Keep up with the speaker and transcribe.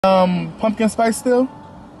Pumpkin spice still?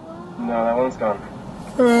 No, that one's gone.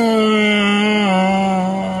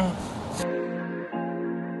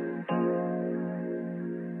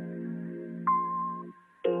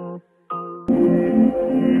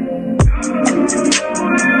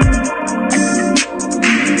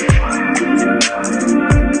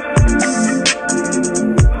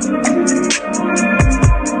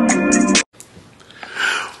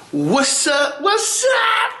 What's up? What's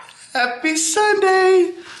up? Happy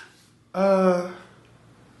Sunday.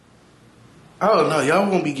 Oh no, y'all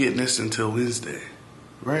won't be getting this until Wednesday,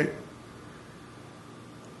 right?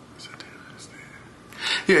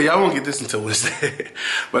 Yeah, y'all won't get this until Wednesday.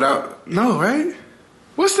 But no, right?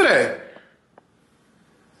 What's today?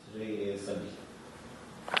 Today is Sunday.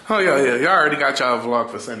 Oh yeah, y'all already got y'all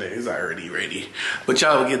vlog for Sunday. It's already ready. But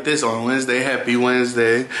y'all will get this on Wednesday. Happy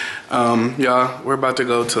Wednesday. Y'all, we're about to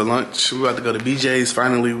go to lunch. We're about to go to BJ's.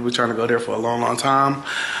 Finally, we were trying to go there for a long time.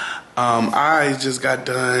 I just got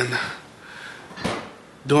done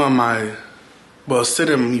doing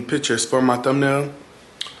sending me pictures for my thumbnail.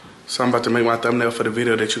 So I'm about to make my thumbnail for the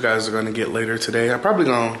video that you guys are gonna get later today. I'm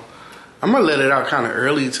gonna let it out kind of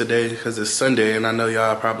early today because it's Sunday and I know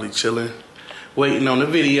y'all probably chilling, waiting on the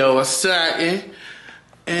video or something.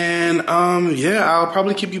 And yeah, I'll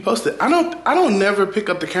probably keep you posted. I don't never pick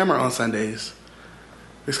up the camera on Sundays.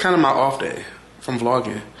 It's kind of my off day from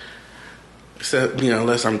vlogging. Except,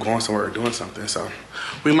 unless I'm going somewhere or doing something. So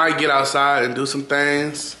we might get outside and do some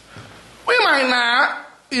things. We might not.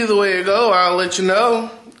 Either way it go, I'll let you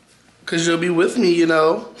know. Cause you'll be with me,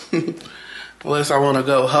 Unless I wanna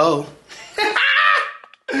go ho.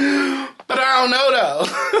 But I don't know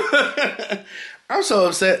though. I'm so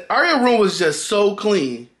upset. Our room was just so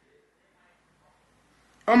clean.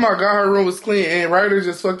 Oh my God, her room was clean and Ryder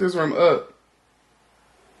just fucked this room up.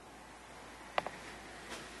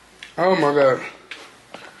 Oh my God.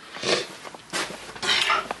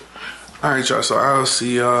 Alright y'all, so I'll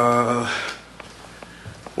see y'all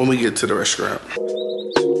when we get to the restaurant.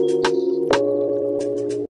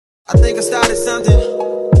 I think I started something.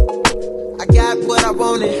 I got what I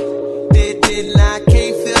wanted. Didn't I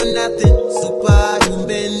can't feel nothing.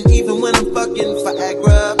 Superhuman, even when I'm fucking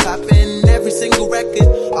Viagra, popping every single record.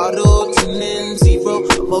 Auto tuning, zero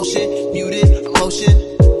emotion, muted emotion,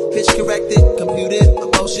 pitch corrected, computed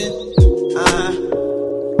emotion.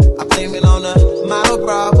 I blame it on a model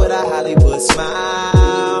bra with a Hollywood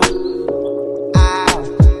smile.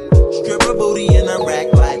 Strip her booty in a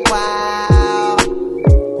rack like wow.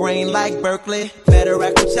 Brain like Berkeley, better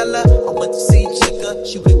at Coachella. I went to see Chica,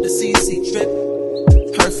 she with the CC trip.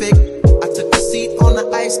 Perfect. I took a seat on the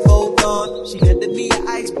ice cold dawn. She handed me an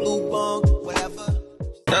ice blue bong, whatever.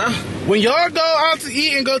 When y'all go out to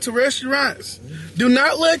eat and go to restaurants, do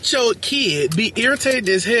not let your kid be irritated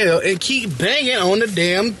as hell and keep banging on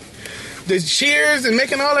the chairs and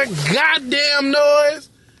making all that goddamn noise.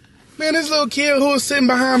 Man, this little kid who was sitting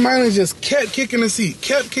behind mine and just kept kicking the seat,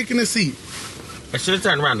 I should have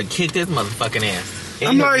turned around and kicked his motherfucking ass.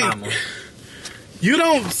 I'm like, mama. You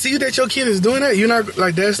don't see that your kid is doing that? You're not,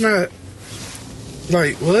 like, that's not,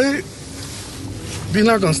 like, what? You're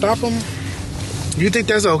not gonna stop him? You think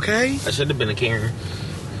that's okay? I should have been a Karen.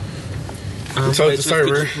 So the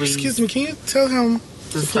server, excuse me, can you tell him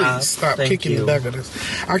to please stop kicking the back of this?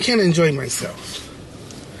 I can't enjoy myself.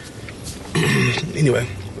 Anyway,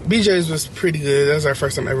 BJ's was pretty good. That was our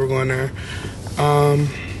first time ever going there. I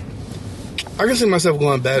can see myself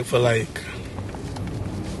going back for like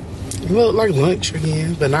lunch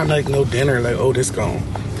again, but not like no dinner. Like, oh, it's about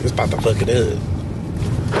to fuck it up.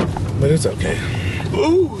 But it's okay.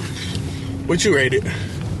 Ooh, what you rate it?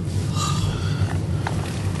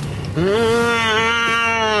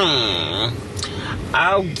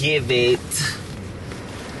 I'll give it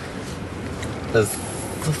a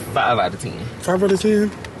 5 out of 10. 5 out of 10?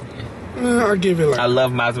 I'll give it like... I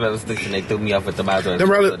love mozzarella sticks and they threw me off with the mozzarella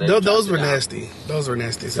sticks. So those were nasty. Those were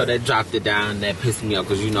nasty. So they dropped it down and that pissed me off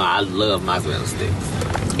because I love mozzarella sticks.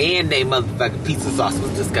 And they motherfucking pizza sauce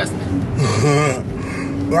was disgusting.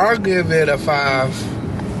 Well, I'll give it a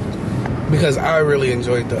 5 because I really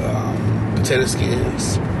enjoyed the potato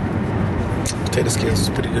skins. Potato skins was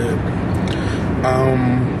pretty good.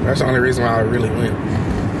 That's the only reason why I really went.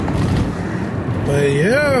 But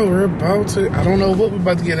yeah, we're about to, I don't know what we're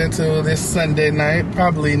about to get into this Sunday night.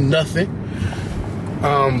 Probably nothing.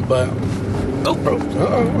 But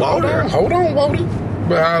Walter. Hold on, Walter.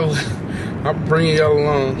 But I'll bring y'all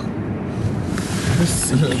along.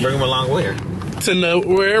 Bring them along where? To know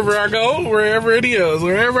wherever I go, wherever it is.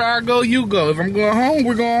 Wherever I go, you go. If I'm going home,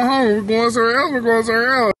 we're going home. We're going somewhere else, we're going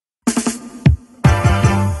somewhere else.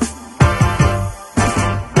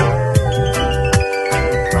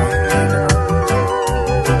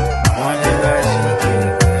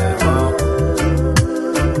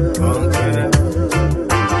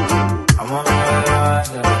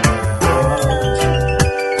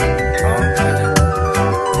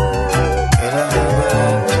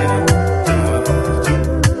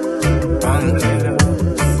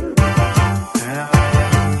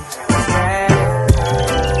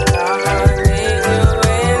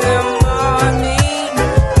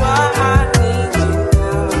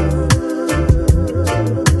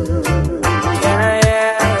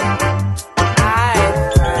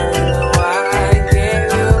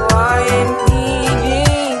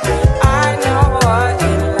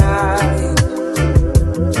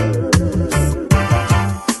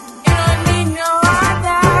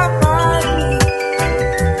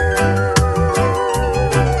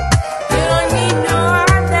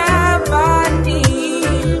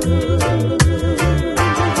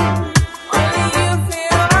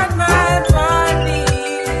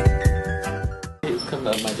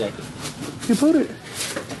 jacket. You put it.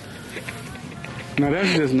 No,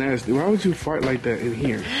 that's just nasty. Why would you fart like that in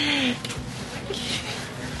here?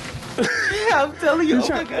 I'm telling you. Oh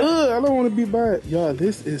my God. I don't want to be by it. Y'all,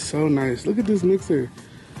 this is so nice. Look at this mixer.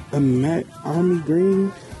 A matte army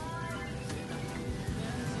green.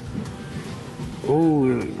 Oh,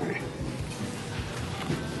 really nice.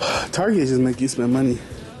 Target just make you spend money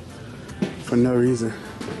for no reason.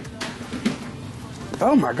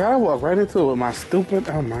 Oh my God, I walked right into it with my stupid,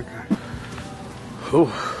 oh my God.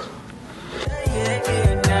 Ooh.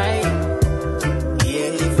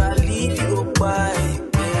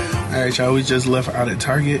 Alright y'all, we just left out at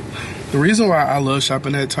Target. The reason why I love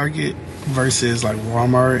shopping at Target versus like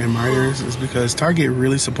Walmart and Myers is because Target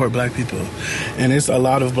really support black people. And it's a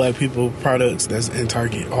lot of black people products that's in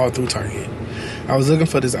Target, all through Target. I was looking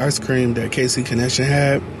for this ice cream that KC Connection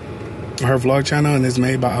had, her vlog channel, and it's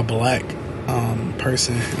made by a black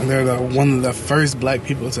person. And they're one of the first black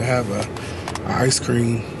people to have a ice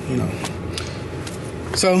cream, you know.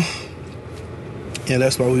 So, yeah,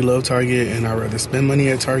 that's why we love Target, and I'd rather spend money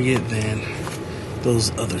at Target than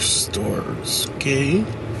those other stores, okay?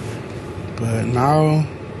 But now,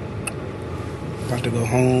 about to go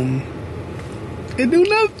home and do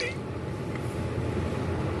nothing.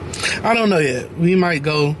 I don't know yet. We might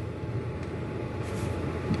go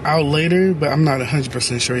out later, but I'm not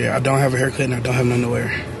 100% sure yet. I don't have a haircut and I don't have none to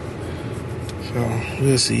wear. So,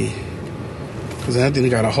 we'll see. Because Anthony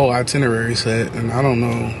got a whole itinerary set, and I don't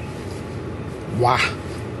know why.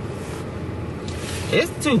 It's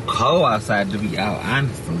too cold outside to be out,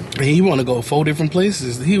 honestly. And he want to go 4 different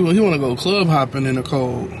places. He want to go club hopping in the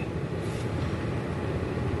cold.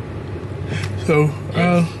 So,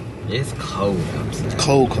 it's cold outside.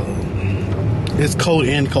 Cold. It's cold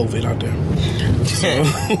and COVID out there. So,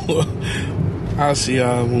 I'll see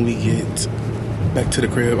y'all when we get back to the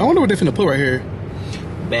crib. I wonder what they're finna put right here.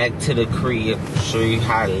 Back to the crib, show you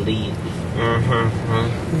how to leave.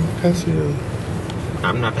 Pass you.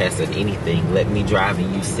 I'm not passing anything. Let me drive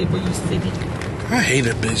and you sit where you sitting. I hate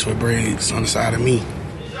a bitch with braids on the side of me.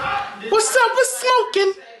 What's up with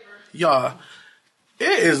smoking? Y'all,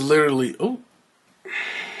 it is literally... Oh,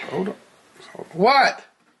 hold on. What?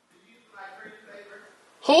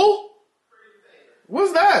 Who?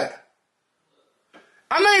 What's that?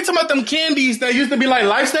 I know you're talking about them candies that used to be like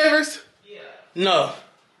lifesavers? Yeah. No.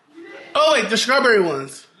 Oh, wait, the strawberry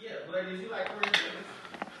ones. Yeah, but did you like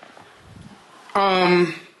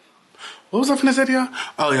what was I finna say to y'all?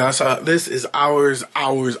 Oh, y'all saw this is hours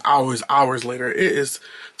later. It is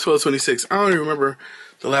 12:26. I don't even remember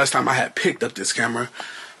the last time I had picked up this camera.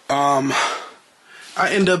 I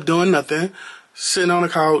end up doing nothing. Sitting on the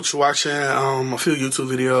couch watching a few YouTube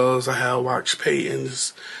videos. I had watched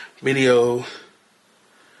Peyton's video.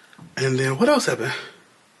 And then what else happened?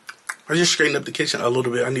 I just straightened up the kitchen a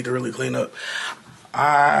little bit. I need to really clean up.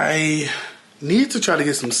 I need to try to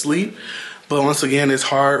get some sleep. But once again, it's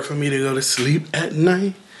hard for me to go to sleep at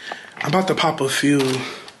night. I'm about to pop a few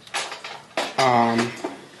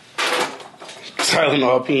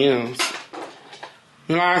Tylenol PMs.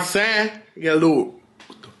 You know what I'm saying? Get a little...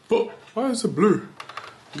 What the fuck? Why is it blue?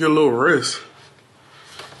 Get a little rest.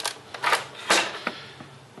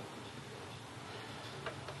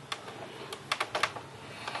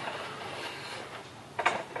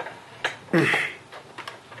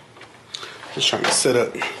 Just trying to set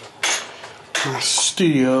up my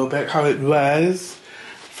studio back how it was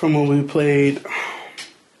from when we played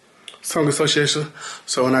Song Association.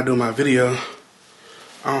 So when I do my video,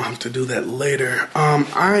 I don't have to do that later.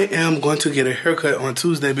 I am going to get a haircut on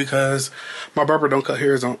Tuesday because my barber don't cut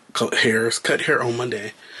hair on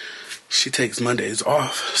Monday. She takes Mondays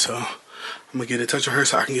off, so I'm gonna get in touch with her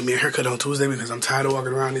so I can get me a haircut on Tuesday because I'm tired of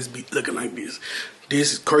walking around this beat looking like this.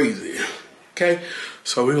 This is crazy. Okay,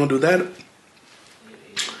 so we're gonna do that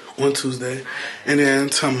on Tuesday, and then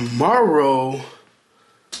tomorrow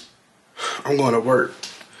I'm going to work.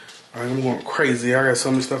 I'm going crazy. I got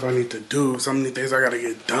so many stuff I need to do, so many things I gotta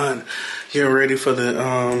get done. Getting ready for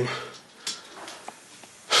the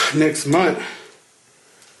next month.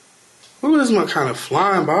 Ooh, this month kind of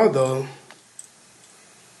flying by though.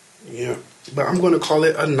 Yeah, but I'm gonna call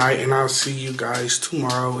it a night, and I'll see you guys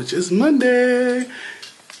tomorrow, which is Monday.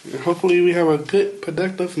 And hopefully we have a good,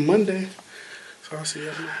 productive Monday. So I'll see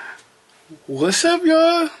you tomorrow. What's up,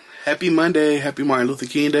 y'all? Happy Monday. Happy Martin Luther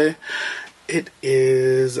King Day. It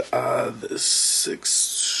is the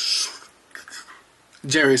 6th,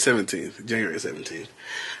 January 17th. January 17th.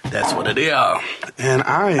 That's what it is. And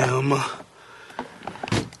I am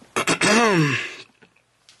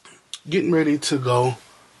getting ready to go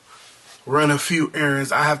run a few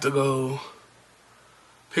errands. I have to go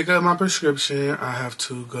pick up my prescription. I have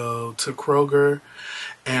to go to Kroger,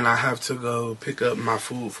 and I have to go pick up my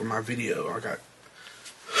food for my video. I got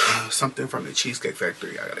something from the Cheesecake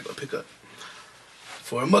Factory I gotta go pick up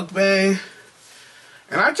for a mukbang.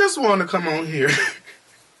 And I just want to come on here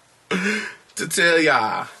to tell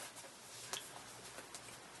y'all,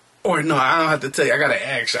 or no, I don't have to tell you, I gotta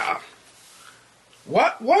ask y'all.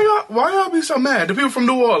 Why y'all be so mad? The people from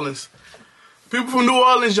New Orleans. People from New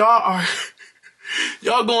Orleans, y'all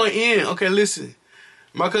going in. Okay, listen.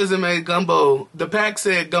 My cousin made gumbo. The pack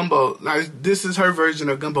said gumbo. Like, this is her version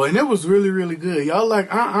of gumbo. And it was really, really good. Y'all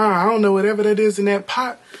like, I don't know whatever that is in that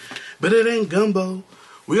pot. But it ain't gumbo.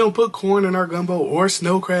 We don't put corn in our gumbo or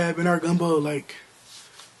snow crab in our gumbo. Like,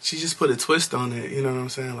 she just put a twist on it. You know what I'm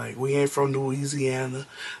saying? Like, we ain't from Louisiana.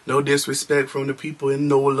 No disrespect from the people in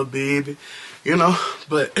NOLA, baby. You know?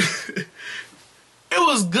 But it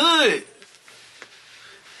was good.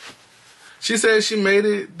 She said she made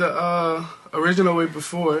it the original way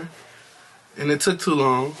before, and it took too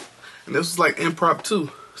long, and this was like impromptu,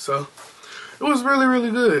 so it was really, really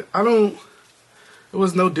good. There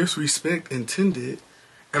was no disrespect intended,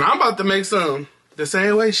 and I'm about to make some the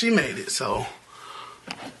same way she made it, so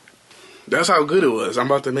that's how good it was. I'm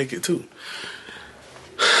about to make it too.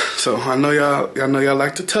 So I know y'all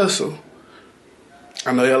like to tussle.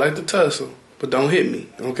 I know y'all like to tussle, but don't hit me,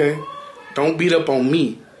 okay? Don't beat up on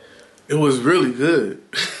me. It was really good.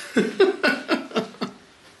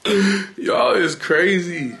 Y'all is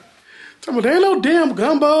crazy. Tell me, there ain't no damn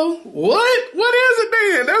gumbo. What? What is it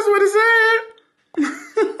then? That's what it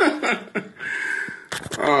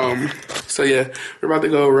said. So yeah, we're about to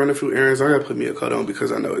go run a few errands. I gotta put me a coat on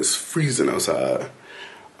because I know it's freezing outside.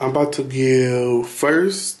 I'm about to give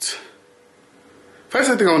first I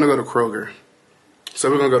think I want to go to Kroger.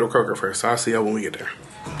 So we're gonna go to Kroger first. So I'll see y'all when we get there.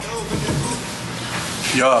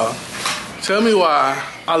 Y'all, tell me why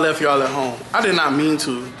I left y'all at home. I did not mean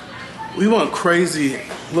to. We went crazy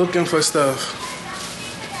looking for stuff.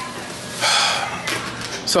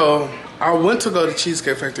 So I went to go to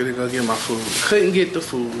Cheesecake Factory to go get my food. Couldn't get the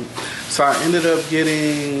food. So I ended up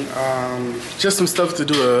getting just some stuff to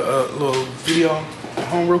do a little video at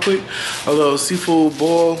home real quick. A little seafood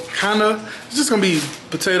boil, kinda. It's just gonna be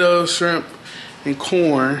potatoes, shrimp, and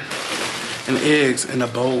corn, and eggs in a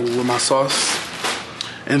bowl with my sauce.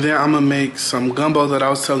 And then I'm gonna make some gumbo that I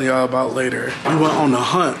was telling y'all about later. We went on the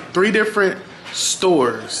hunt, 3 different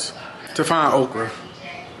stores to find okra.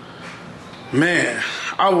 Man,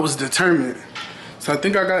 I was determined. So I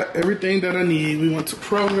think I got everything that I need. We went to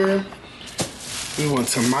Kroger, we went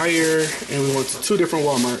to Meijer, and we went to 2 different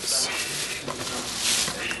Walmarts.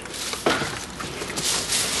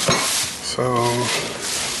 So,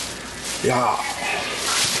 yeah.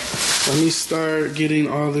 Let me start getting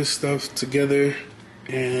all this stuff together.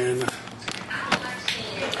 And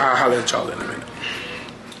I'll holler at y'all in a minute.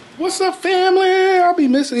 What's up, family? I'll be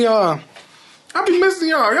missing y'all. I'll be missing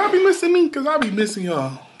y'all. Y'all be missing me because I'll be missing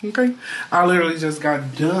y'all. Okay? I literally just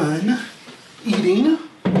got done eating.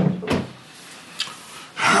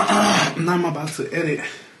 Now I'm about to edit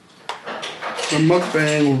the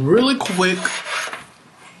mukbang really quick.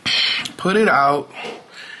 Put it out.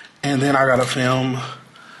 And then I gotta film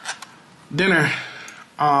dinner.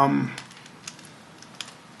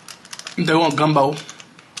 They want gumbo.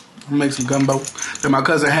 I'll make some gumbo that my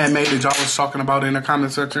cousin had made that y'all was talking about in the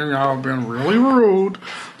comment section. Y'all been really rude.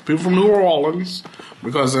 People from New Orleans.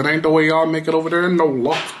 Because it ain't the way y'all make it over there in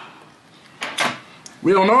NOLA.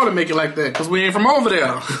 We don't know how to make it like that because we ain't from over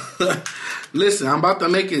there. Listen, I'm about to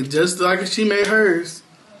make it just like she made hers.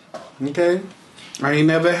 Okay? I ain't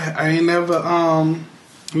never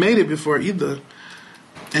made it before either.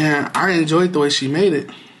 And I enjoyed the way she made it.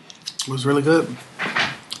 It was really good.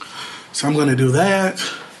 So I'm gonna do that.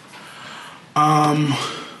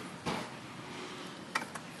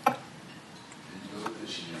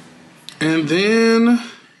 And then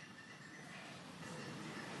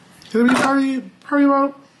it'll be probably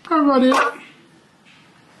about it.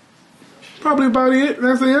 Probably about it.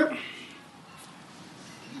 That's it.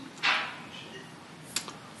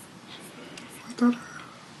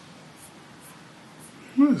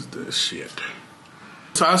 What is this shit?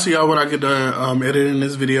 So I'll see y'all when I get done editing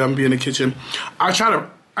this video. I'm gonna be in the kitchen. I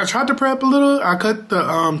tried to prep a little. I cut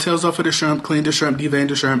the tails off of the shrimp, cleaned the shrimp, deveined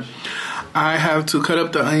the shrimp. I have to cut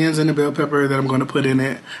up the onions and the bell pepper that I'm gonna put in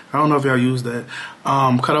it. I don't know if y'all use that.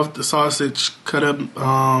 Cut off the sausage, cut up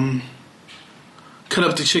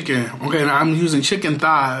the chicken. Okay, now I'm using chicken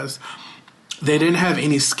thighs. They didn't have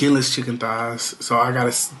any skinless chicken thighs, so I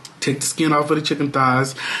gotta take the skin off of the chicken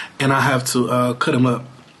thighs, and I have to cut them up.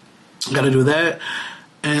 Gotta do that.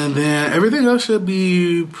 And then everything else should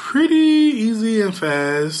be pretty easy and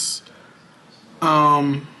fast.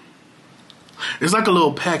 It's like a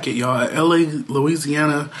little packet, y'all. LA,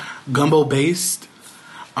 Louisiana, Gumbo based.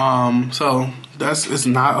 So it's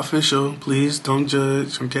not official. Please don't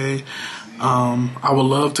judge, okay? I would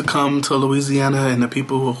love to come to Louisiana, and the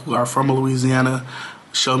people who are from Louisiana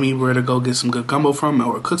show me where to go get some good gumbo from,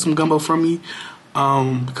 or cook some gumbo from me.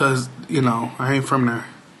 Because, you know, I ain't from there.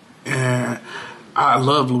 And I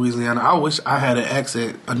love Louisiana. I wish I had an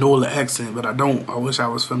accent, a NOLA accent, but I don't. I wish I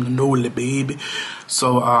was from the NOLA, baby.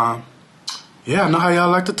 So, yeah, I know how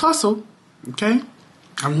y'all like to tussle, okay?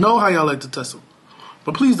 I know how y'all like to tussle.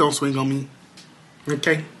 But please don't swing on me,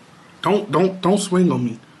 okay? Don't swing on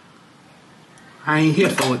me. I ain't here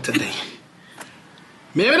for it today.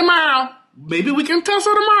 Maybe tomorrow. Maybe we can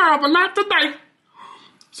tussle tomorrow, but not today.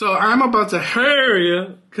 So I'm about to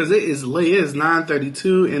hurry because it is late. It is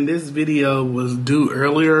 9:32, and this video was due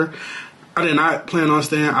earlier. I did not plan on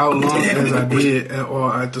staying out long as I did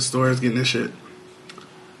at the stores getting this shit.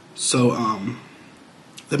 So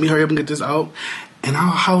let me hurry up and get this out, and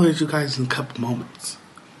I'll holler at you guys in a couple moments.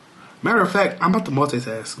 Matter of fact, I'm about to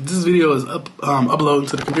multitask. This video is uploading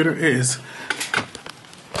to the computer. It is.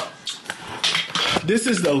 This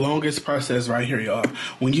is the longest process right here, y'all.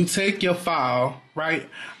 When you take your file, right?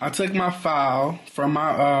 I took my file from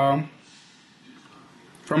my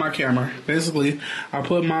camera. Basically, I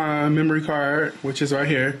put my memory card, which is right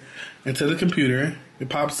here, into the computer. It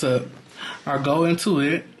pops up. I go into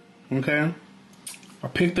it, okay? I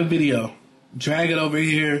pick the video, drag it over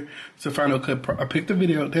here to Final Cut Pro. I pick the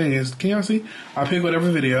video. Dang, can y'all see? I pick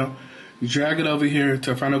whatever video, drag it over here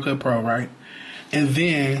to Final Cut Pro, right? And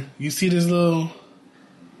then you see this little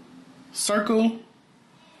circle,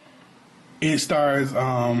 it starts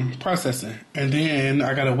processing, and then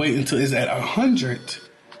I gotta wait until it's at 100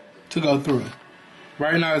 to go through.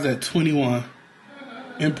 Right now it's at 21.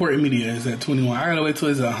 Import media is at 21. I gotta wait till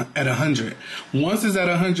it's at 100. Once it's at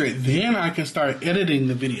 100, then I can start editing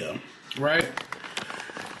the video, right?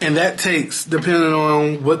 And that takes, depending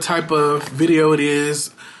on what type of video it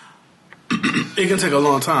is, it can take a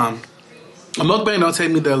long time. A mukbang don't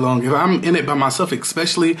take me that long. If I'm in it by myself,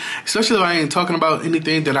 especially if I ain't talking about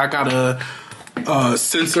anything that I gotta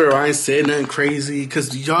censor, or I ain't saying nothing crazy,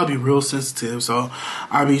 because y'all be real sensitive. So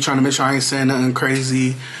I be trying to make sure I ain't saying nothing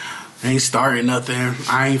crazy, I ain't starting nothing,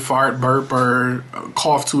 I ain't fart, burp, or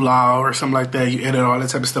cough too loud or something like that. You edit all that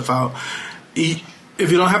type of stuff out. If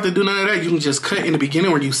you don't have to do none of that, you can just cut in the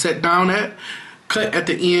beginning where you sit down at, cut at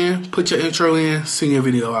the end, put your intro in, sing your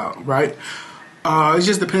video out, right? It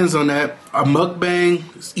just depends on that. A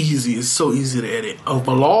mukbang is easy. It's so easy to edit. A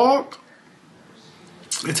vlog,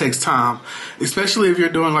 it takes time. Especially if you're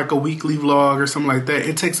doing like a weekly vlog or something like that.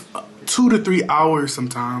 It takes 2 to 3 hours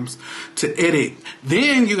sometimes to edit.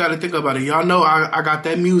 Then you got to think about it. Y'all know I got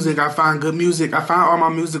that music. I find good music. I find all my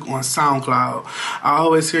music on SoundCloud. I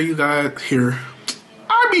always hear you guys here.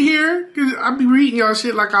 I be here, cause I be reading y'all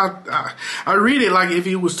shit like I read it like if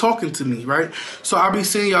he was talking to me, right? So I be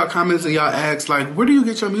seeing y'all comments and y'all ask like, where do you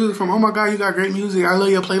get your music from? Oh my God, you got great music. I love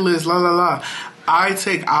your playlist, la la la. I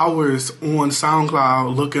take hours on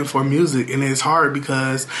SoundCloud looking for music, and it's hard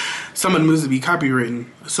because some of the music be copywritten.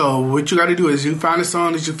 So what you got to do is you find a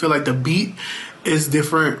song that you feel like the beat is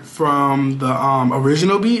different from the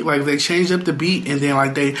original beat. Like they change up the beat and then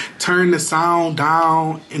like they turn the sound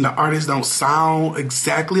down and the artists don't sound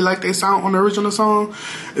exactly like they sound on the original song.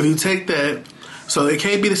 If you take that, so it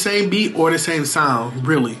can't be the same beat or the same sound,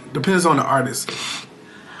 really. Depends on the artist.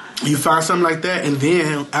 You find something like that, and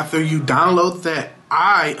then after you download that,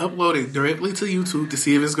 I upload it directly to YouTube to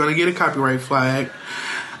see if it's going to get a copyright flag.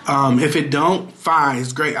 If it don't, fine,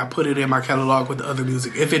 it's great. I put it in my catalog with the other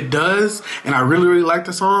music. If it does, and I really, really like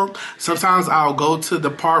the song, sometimes I'll go to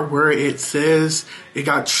the part where it says it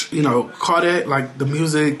got, you know, caught it, like the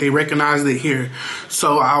music, they recognized it here.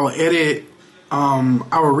 So I will edit,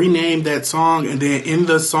 I will rename that song, and then in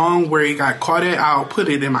the song where it got caught at, I'll put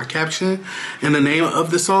it in my caption and the name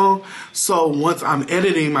of the song. So once I'm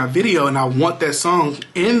editing my video and I want that song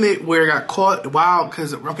in it where it got caught, wow,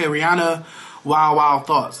 because, okay, Rihanna, Wild Wild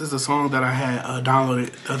Thoughts. This is a song that I had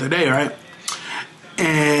downloaded the other day, right?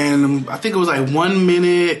 And I think it was like 1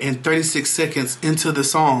 minute and 36 seconds into the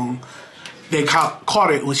song, they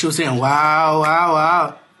caught it when she was saying, wow, wow,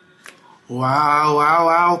 wow. Wow, wow,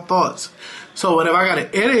 wow, thoughts. So whatever I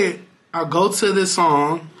gotta edit, I'll go to this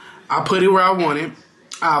song, I'll put it where I want it,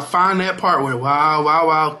 I'll find that part where wow, wow,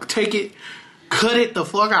 wow, take it, cut it the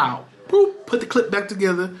fuck out, boop, put the clip back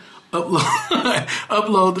together,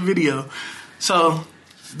 upload the video. So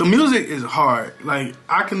the music is hard. Like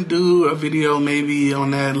I can do a video maybe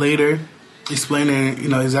on that later. explaining, you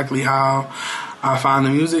know, exactly how I find the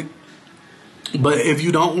music. But if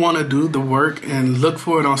you don't want to do the work and look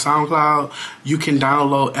for it on SoundCloud, you can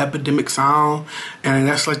download Epidemic Sound, and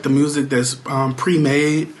that's like the music that's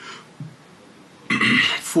pre-made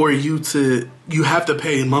for you to. You have to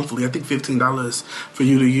pay monthly. I think $15 for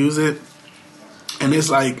you to use it, and it's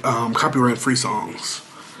like copyright-free songs.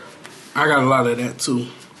 I got a lot of that too.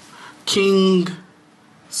 King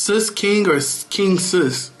Sis,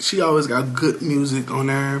 she always got good music on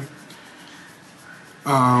there.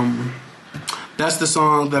 That's the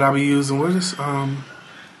song that I'll be using. What is it?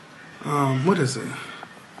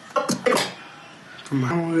 I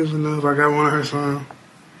don't even know if I got one of her songs.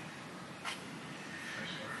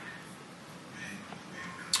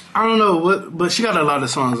 I don't know what, but she got a lot of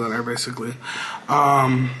songs on there basically.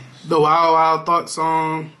 The Wild Wild Thought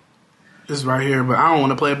song is right here, but I don't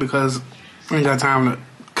want to play it because I ain't got time to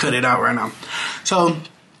cut it out right now. So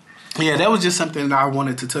yeah, that was just something that I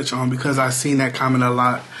wanted to touch on because I seen that comment a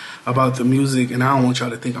lot about the music, and I don't want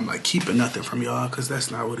y'all to think I'm like keeping nothing from y'all, because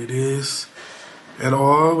that's not what it is at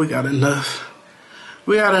all. We got enough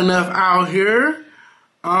out here.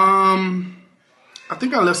 I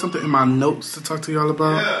think I left something in my notes to talk to y'all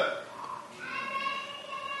about.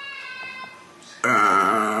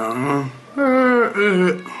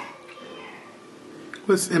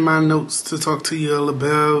 What's in my notes to talk to y'all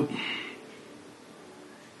about?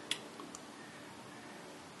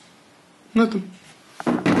 Nothing.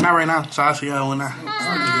 Not right now, so I'll see y'all when I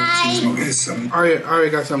already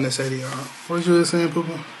got something to say to y'all. What you just saying,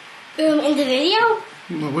 Poopa? In the video?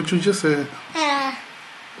 What you just said?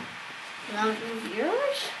 Love your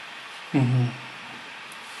viewers?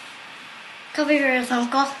 Cover yours,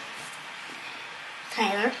 Uncle.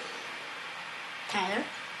 Tyler.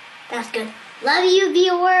 That's good. Love you,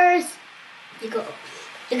 viewers. You go.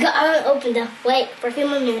 I'm gonna open the. Wait for a few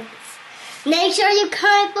more minutes. Make sure you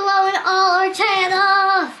comment below in all our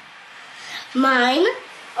channels. Mine,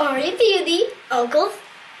 Ari Beauty, Uncle's,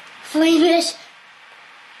 Flamish,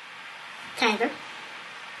 Tyler,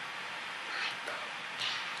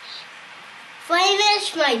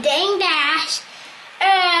 Flamish, my Damedash,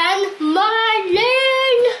 and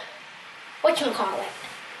Marlene. Whatchamacallit.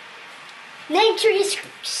 Make sure you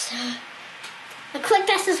click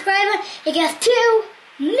that subscribe button. It gets 2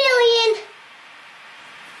 million.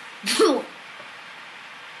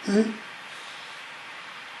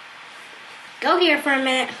 Go here for a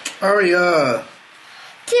minute. Hurry up.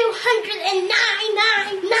 209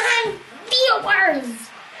 viewers.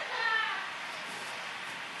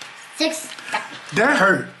 6. That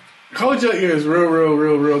hurt. Hold your ears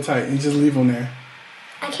real tight and just leave them there.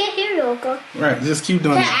 I can't hear you, Uncle. Right, just keep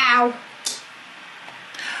doing it. Ow.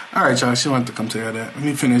 Alright, y'all, she wanted to come tell you that. Let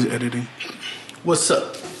me finish editing. What's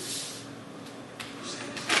up?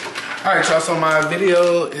 Alright, y'all, so my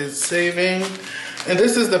video is saving. And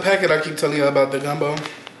this is the packet I keep telling you about, the gumbo.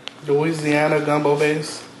 The Louisiana gumbo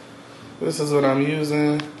base. This is what I'm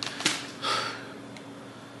using.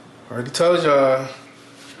 Already told y'all,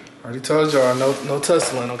 no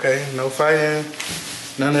tussling, okay? No fighting,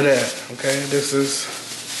 none of that, okay? This is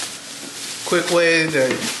quick way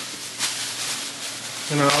that,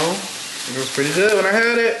 you know, it was pretty good when I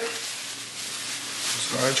had it.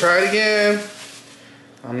 So I try it again.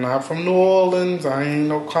 I'm not from New Orleans. I ain't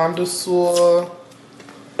no connoisseur.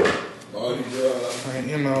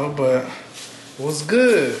 You know, but it was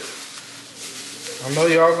good. I know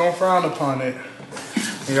y'all gonna frown upon it.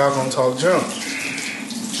 And y'all gonna talk junk.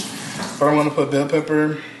 But I'm gonna put bell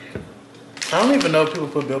pepper. I don't even know if people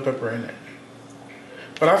put bell pepper in it.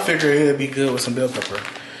 But I figured it'd be good with some bell pepper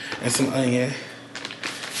and some onion.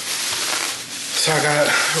 So I got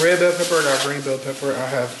red bell pepper, I got green bell pepper, I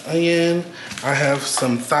have onion, I have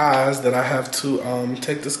some thighs that I have to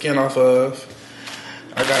take the skin off of.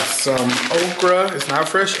 I got some okra. It's not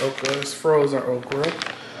fresh okra, it's frozen okra.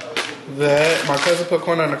 That my cousin put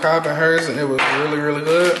corn on the cob in hers, and it was really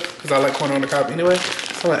good because I like corn on the cob anyway.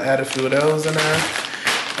 So I'm gonna add a few of those in there.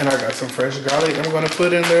 And I got some fresh garlic I'm gonna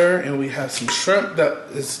put in there, and we have some shrimp that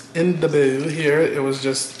is in the bowl here. It was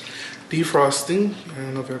just defrosting. I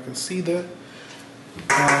don't know if y'all can see that.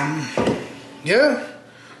 Yeah.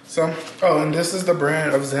 So, oh, and this is the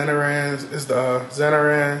brand of Xanaran. It's the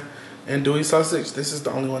Xanaran and Dewey sausage. This is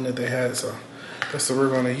the only one that they had, so that's what we're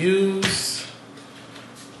gonna use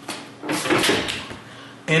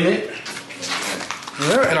in it.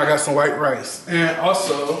 Yeah, and I got some white rice. And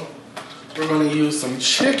also, we're gonna use some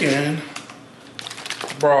chicken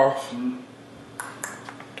broth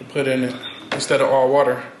to put in it instead of all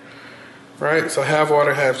water. Right? So half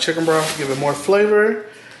water, half chicken broth, give it more flavor.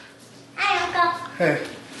 Hi, Uncle. Hey.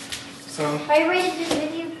 So. Are you ready to do this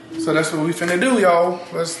video? So that's what we finna do, y'all.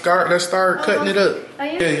 Let's start cutting it up.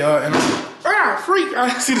 Yeah, y'all. And freak! I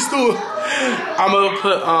see the stool. I'm gonna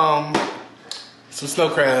put some snow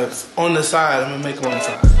crabs on the side. I'm gonna make them on the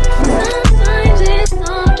side. Sometimes it's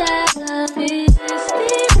all that love is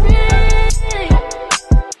different.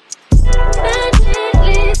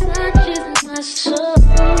 Magically touches my soul.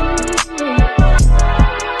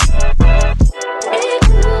 It's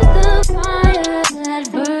through the fire that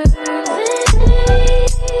burns in me,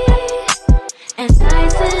 and I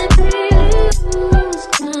simply lose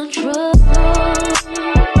control.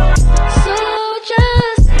 So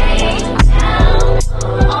just lay down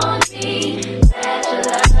on me, let your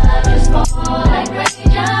love just fall like rain.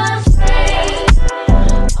 Just rain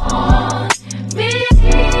on me,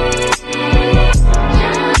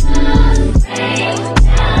 just rain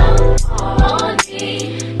down on me,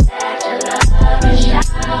 let your love just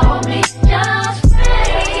shower me. Just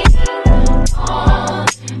rain on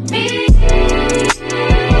me.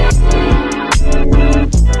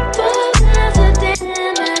 Full as a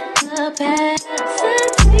dam at capacity,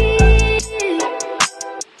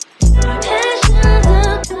 my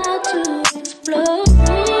passion's about to explode.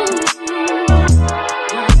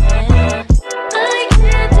 I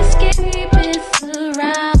can't escape, it's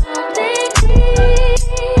surrounding me.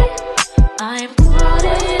 I'm caught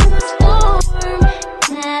in a storm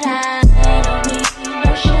that I don't need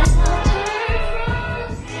no shelter from.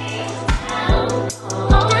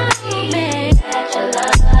 On me, let your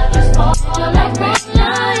love just fall like rain.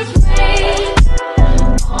 Just rain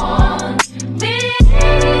on me.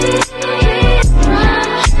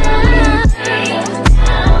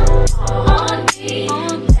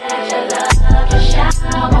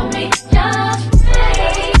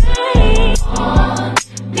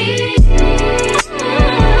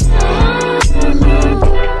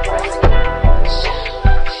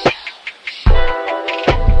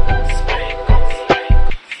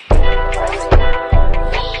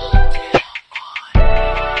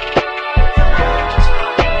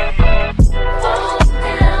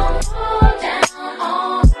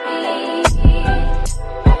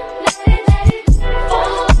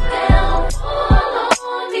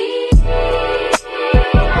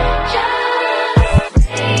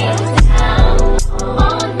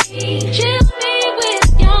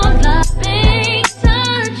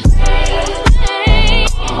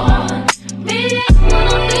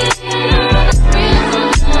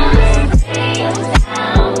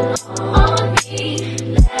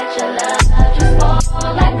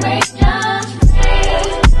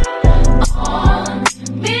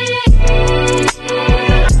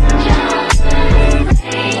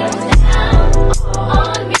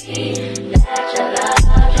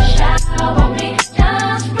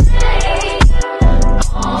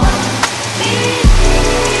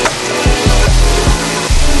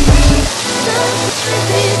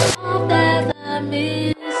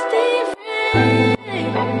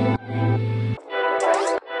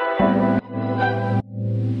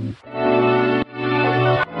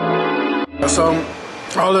 So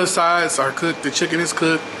all the sides are cooked. The chicken is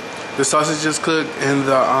cooked, the sausage is cooked, and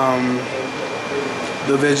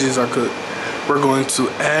the veggies are cooked. We're going to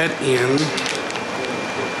add in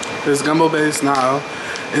this gumbo base now.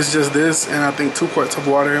 It's just this and I think 2 quarts of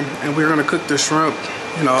water, and we're gonna cook the shrimp,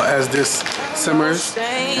 you know, as this simmers.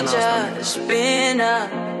 It's been a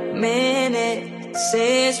minute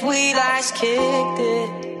since we last kicked it.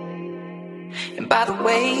 And by the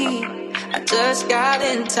way, I just got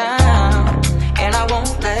in town, and I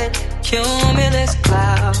won't let cumulus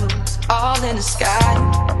clouds all in the sky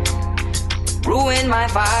ruin my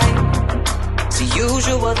vibe. See,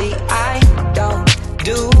 usually I don't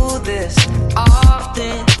do this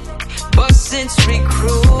often, but since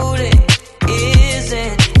recruiting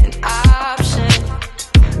isn't an option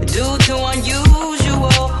due to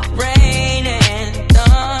unusual rain and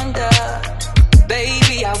thunder,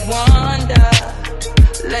 baby, I wonder,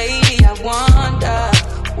 lady, I wonder,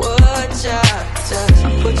 would ya just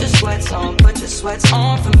put your sweats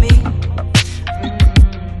on for me?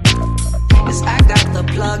 Cause I got the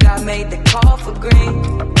plug, I made the call for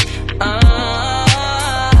green. I'm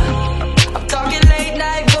talking late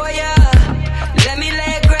night for ya. Let me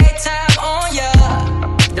lay a great time on ya.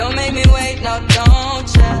 Don't make me wait, no,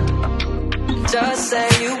 don't ya. Just say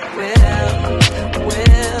you will.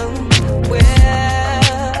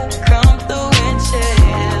 Come through and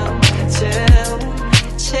chill.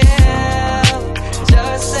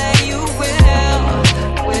 Just say you will.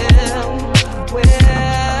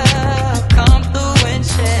 Come through and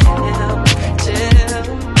chill.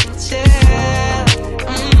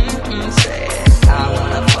 Say I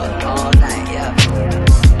wanna fuck all night, yeah.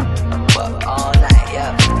 Fuck all night,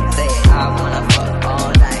 yeah.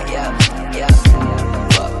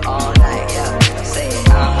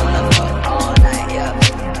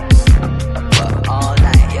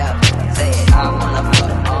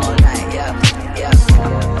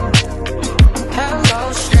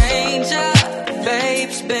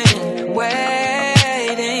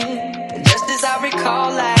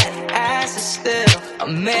 call that ass is still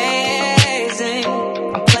amazing.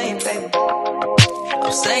 I'm playing, baby.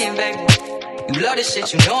 I'm saying, baby. You love this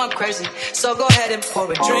shit, you know I'm crazy. So go ahead and pour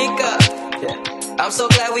a drink up. I'm so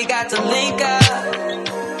glad we got to link up.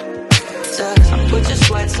 Just put your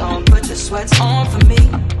sweats on for me.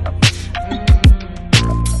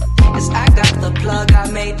 Cause I got the plug, I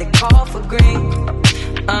made the call for green.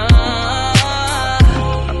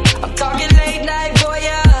 I'm talking late night for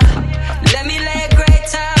ya. Let me lay a great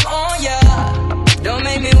time on ya. Don't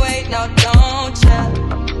make me wait, no, don't ya.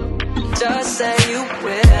 Just say you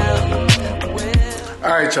will.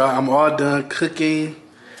 Alright, y'all, I'm all done cooking.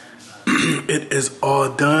 It is all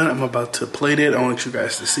done. I'm about to plate it. I want you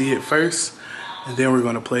guys to see it first, and then we're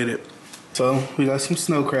gonna plate it. So we got some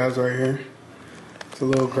snow crabs right here. It's a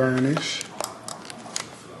little garnish.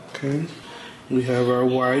 Okay. We have our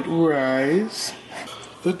white rice,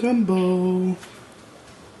 the gumbo.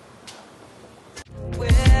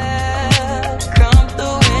 Well, come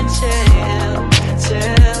through and chill,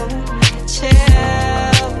 chill.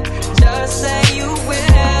 Just say you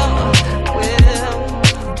will.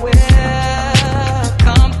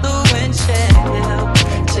 Come through and chill.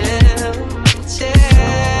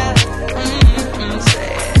 Say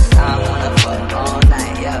it. I wanna fuck all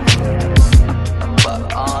night, yeah.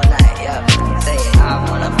 Fuck all night, yeah. Say it. I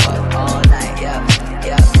wanna fuck all night, yeah.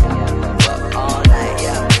 Yeah. Fuck all night,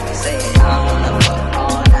 yeah. Say it. I wanna fuck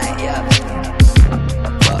all night, yeah.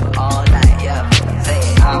 Fuck all night, yeah. Say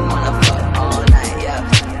it. I wanna fuck all night,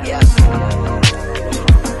 yeah. Yeah.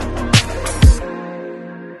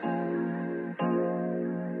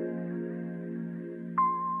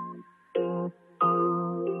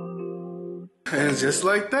 And just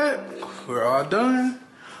like that, we're all done.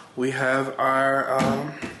 We have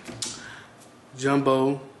our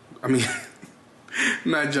jumbo,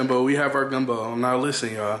 not jumbo, we have our gumbo. Now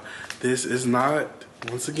listen, y'all, this is not,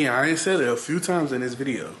 once again, I ain't said it a few times in this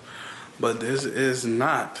video, but this is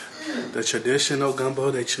not the traditional gumbo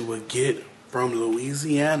that you would get from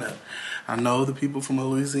Louisiana. I know the people from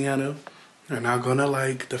Louisiana are not gonna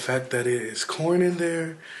like the fact that it is corn in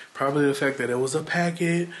there, probably the fact that it was a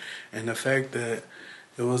packet, and the fact that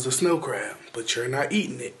it was a snow crab, but you're not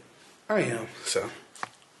eating it. I am, so.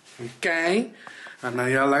 Okay. I know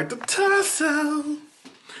y'all like the torso,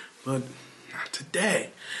 but not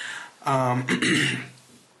today. I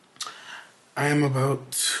am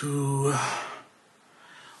about to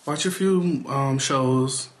watch a few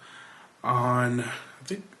shows on, I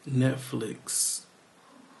think, Netflix.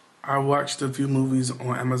 I watched a few movies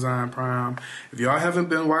on Amazon Prime. If y'all haven't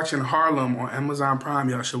been watching Harlem on Amazon Prime,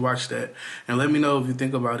 y'all should watch that. And let me know if you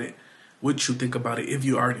think about it, what you think about it, if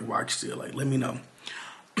you already watched it. Like, let me know.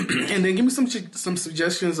 And then give me some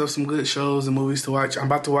suggestions of some good shows and movies to watch. I'm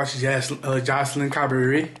about to watch Jocelyn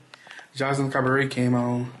Cabaret. Jocelyn Cabaret came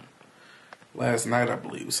on last night, I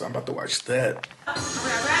believe. So I'm about to watch that.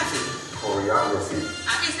 Choreography.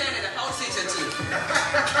 I be saying it a whole season too.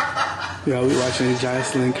 Yeah, we watching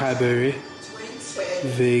Jocelyn Cabaret.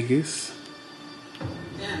 Vegas.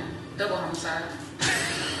 Yeah, double homicide.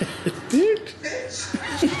 Bitch.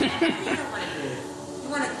 You don't want to do it. You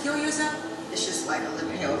want to kill yourself? It's just like a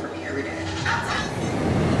living hell for me every day.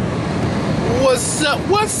 What's up?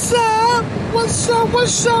 What's up? What's up?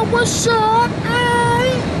 What's up? What's up?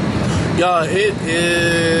 Hey. Y'all, it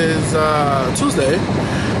is Tuesday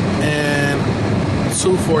and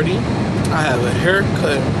 2:40. I have a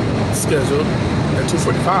haircut scheduled at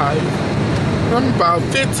 2:45. I'm about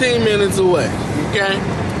 15 minutes away. Okay.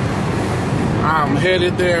 I'm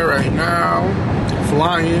headed there right now.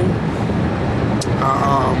 Flying.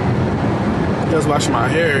 Just washing my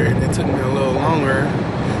hair, and it took me a little longer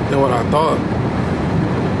than what I thought.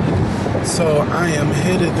 So I am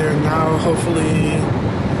headed there now. Hopefully,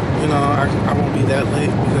 you know, I won't be that late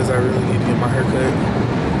because I really need to get my hair cut.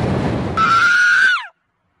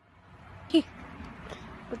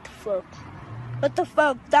 What the fuck? What the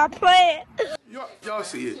fuck? Stop playing. Y'all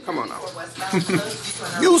see it. Come on now.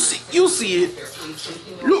 You see it.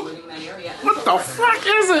 Look. What the fuck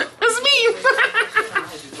is it? It's me.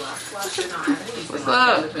 What's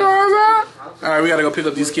up? Alright, we gotta go pick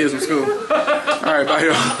up these kids from school. Alright, bye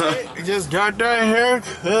y'all. Just got that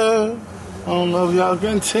haircut. I don't know if y'all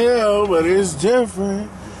can tell, but it's different.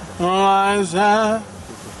 I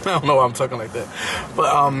don't know why I'm talking like that.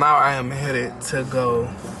 But now I am headed to go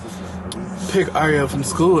pick Aria from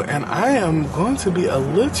school, and I am going to be a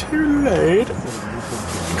little late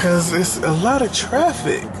because it's a lot of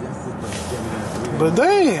traffic. But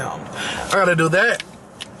damn, I gotta do that,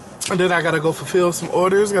 and then I gotta go fulfill some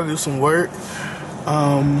orders, gotta do some work.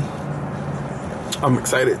 I'm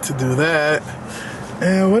excited to do that.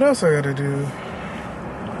 And what else I gotta do?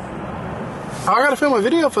 I gotta film a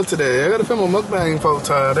video for today. I gotta film a mukbang for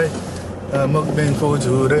today. Mukbang for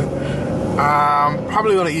today. I'm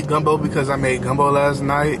probably gonna eat gumbo because I made gumbo last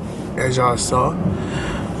night, as y'all saw.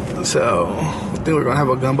 So I think we're gonna have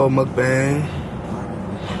a gumbo mukbang.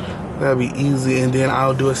 That'll be easy, and then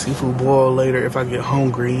I'll do a seafood boil later if I get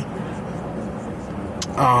hungry.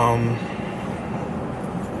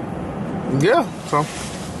 Yeah, so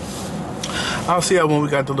I'll see y'all when we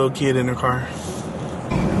got the little kid in the car.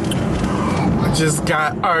 I just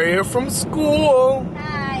got Aria from school.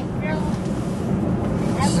 Hi.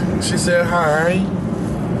 She said hi.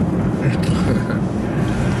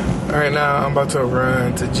 Alright, now I'm about to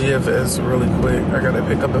run to GFS really quick. I gotta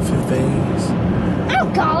pick up a few things. Oh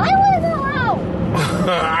God, I want to go home.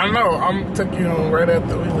 I know, I'm taking you home right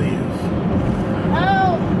after we leave.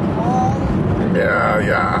 Oh.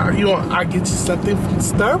 Yeah. You want? I get you something from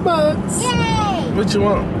Starbucks. Yay! What you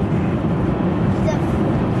want?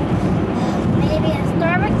 Maybe a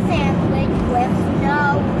Starbucks sandwich with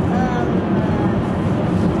no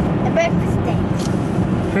a breakfast thing.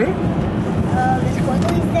 The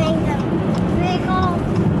squiggly thing. What do they call?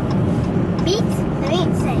 Meat? The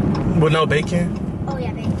meat thing. With no bacon? Oh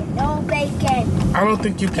yeah, bacon. No bacon. I don't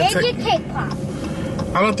think you can Bacon cake pop.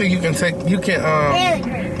 I don't think you can take. You can And a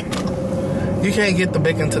drink. You can't get the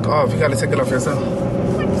bacon took off. You gotta take it off yourself.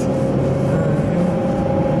 What?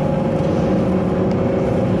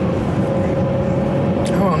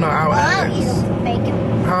 I don't know. I'll I'll eat with bacon.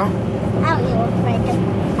 Huh? I'll eat with bacon.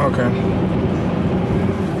 Okay.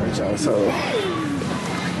 Alright, y'all. So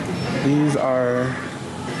these are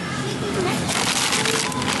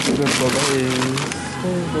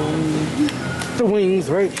the wings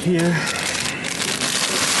right here.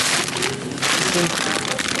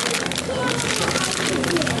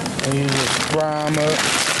 And you just fry them up.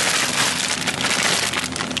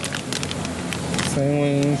 Same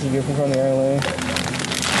wings you get from Coney Island.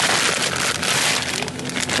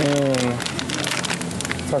 And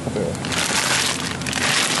Taco Bell.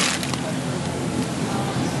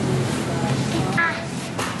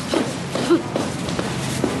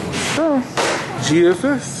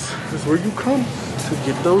 GFS is where you come to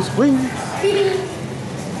get those wings.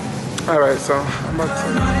 Alright, so I'm about to...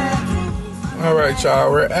 Alright,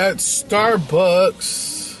 y'all, we're at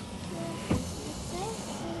Starbucks.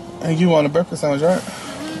 And you want a breakfast sandwich, right?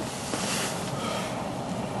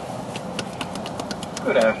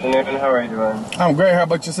 Good afternoon, how are you doing? I'm great, how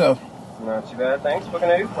about yourself? Not too bad, thanks. What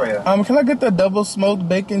can I do for you? Can I get the double smoked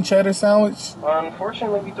bacon cheddar sandwich?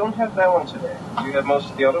 Unfortunately, we don't have that one today. Do you have most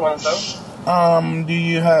of the other ones, though? Do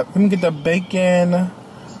you have... Let me get the bacon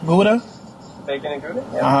Gouda? Bacon and Gouda?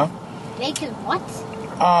 Yeah. Uh-huh. Bacon what?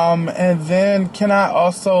 And then can I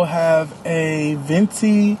also have a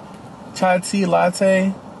venti chai tea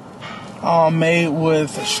latte made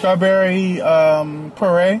with strawberry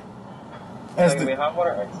puree? Is that going to be hot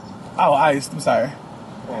water or iced? Oh, iced, I'm sorry.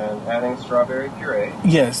 And adding strawberry puree.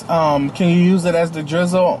 Yes. Can you use it as the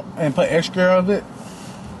drizzle and put extra of it?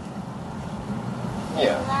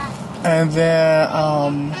 Yeah. And then,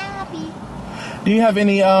 do you have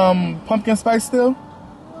any pumpkin spice still?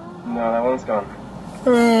 No, that one's gone.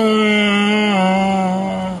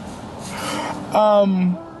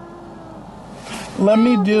 Let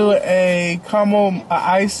me do a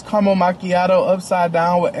iced caramel macchiato upside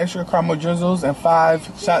down with extra caramel drizzles and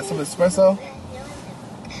 5 shots of espresso.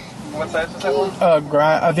 What size was that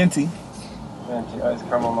one? Venti. Venti iced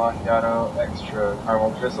caramel macchiato, extra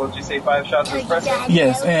caramel drizzle. Did you say 5 shots of espresso?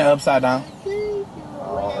 Yes, and upside down.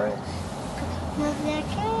 All right.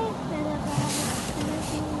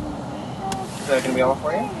 Is that going to be all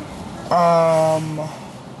for you?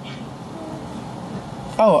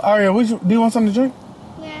 Oh, Aria, do you want something to drink?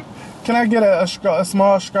 Yeah. Can I get a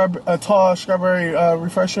tall strawberry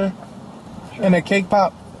refresher? Sure. And a cake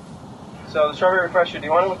pop? So the strawberry refresher, do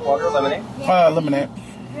you want it with water or lemonade? Lemonade.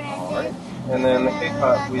 All right. And then the cake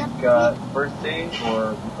pop, we've got birthday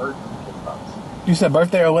or earth cake pops. You said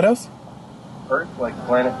birthday or what else? Earth, like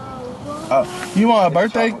planet. You want a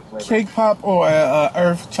birthday cake pop or a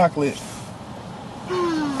earth chocolate?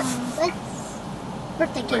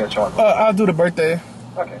 Birthday Like a cake. chocolate. I'll do the birthday.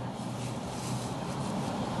 Okay.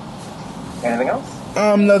 Anything else?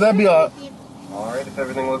 No, that'd be all. All right. If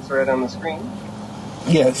everything looks right on the screen.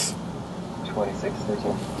 Yes.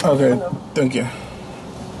 2613. Okay. Thank you.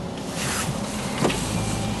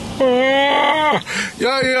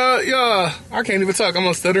 Yeah. I can't even talk. I'm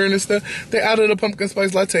gonna stuttering and stuff. They added a pumpkin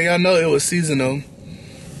spice latte. Y'all know it was seasonal.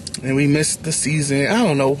 And we missed the season. I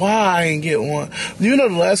don't know why I didn't get one. You know,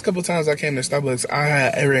 the last couple times I came to Starbucks, I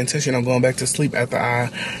had every intention of going back to sleep after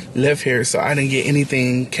I left here. So I didn't get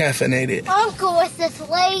anything caffeinated. Uncle was just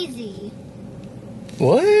lazy.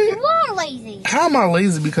 What? You are lazy. How am I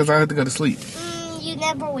lazy because I have to go to sleep? You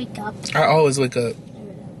never wake up. I always wake up.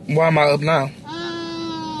 Why am I up now?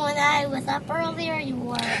 When I was up earlier, you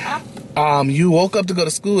were up. You woke up to go to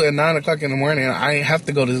school at 9 o'clock in the morning. I ain't have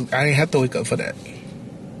to wake up for that.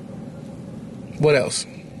 What else?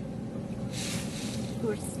 You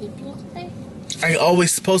were sleeping today? I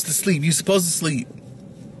always supposed to sleep. You supposed to sleep.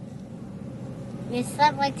 You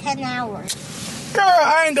slept like 10 hours. Girl,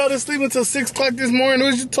 I ain't go to sleep until 6 o'clock this morning.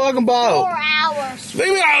 What you talking about? 4 hours.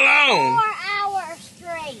 Leave me alone. 4 hours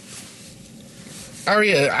straight.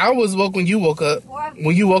 Aria, I was woke when you woke up.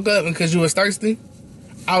 When you woke up because you was thirsty,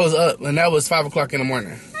 I was up, and that was 5 o'clock in the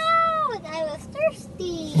morning. Oh, and I was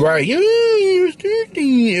thirsty. Right. You was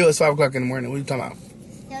thirsty. It was 5 o'clock in the morning. What are you talking about?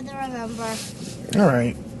 Still don't remember. All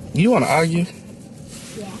right. You want to argue?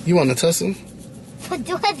 Yeah. You want to tussle? What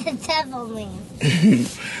does the devil mean?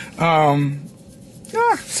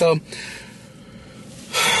 Yeah. So,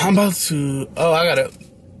 I'm about to...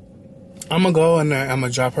 I'm going to go in there. I'm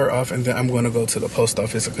going to drop her off, and then I'm going to go to the post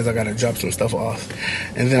office because I got to drop some stuff off.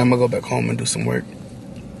 And then I'm going to go back home and do some work.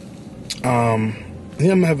 I'm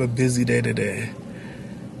going to have a busy day today,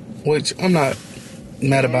 which I'm not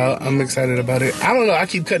mad about. I'm excited about it. I don't know. I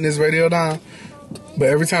keep cutting this radio down, but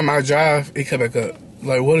every time I drive, it cut back up.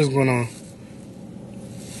 Like, what is going on?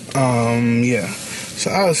 Yeah. So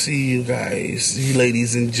I'll see you guys, you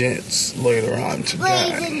ladies and gents, later on today.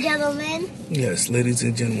 Ladies and gentlemen. Yes, ladies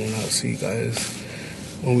and gentlemen, I'll see you guys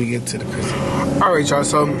when we get to the prison. All right, y'all.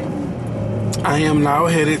 So I am now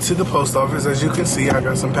headed to the post office. As you can see, I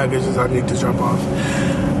got some packages I need to drop off.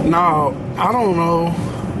 Now, I don't know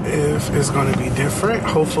if it's going to be different.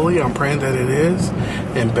 Hopefully, I'm praying that it is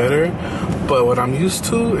and better. But what I'm used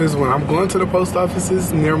to is when I'm going to the post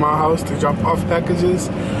offices near my house to drop off packages,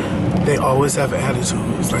 they always have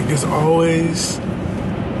attitudes. Like, there's always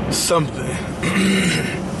something.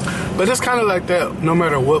 But it's kind of like that no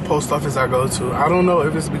matter what post office I go to. I don't know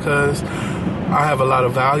if it's because I have a lot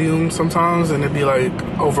of volume sometimes and it'd be like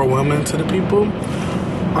overwhelming to the people.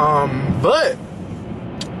 But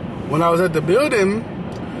when I was at the building,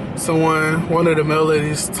 one of the mail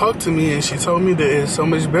ladies talked to me and she told me that it's so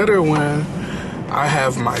much better when I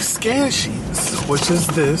have my scan sheets, which is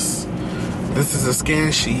this. This is a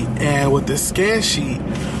scan sheet, and with this scan sheet,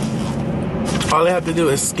 all I have to do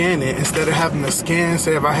is scan it. Instead of having to scan,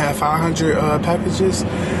 say if I have 500 packages,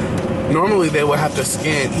 normally they would have to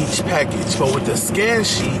scan each package. But with the scan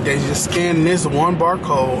sheet, they just scan this one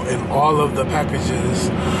barcode, and all of the packages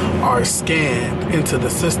are scanned into the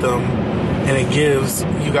system, and it gives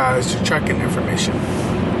you guys your tracking information.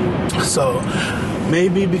 So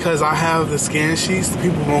maybe because I have the scan sheets,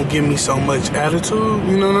 people won't give me so much attitude.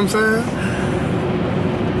 You know what I'm saying?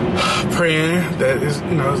 Praying that it's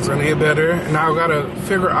gonna get better. And now I gotta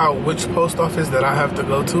figure out which post office that I have to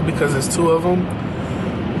go to because there's 2 of them.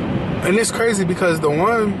 And it's crazy because the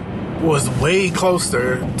one was way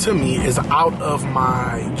closer to me is out of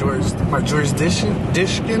my jurisdiction,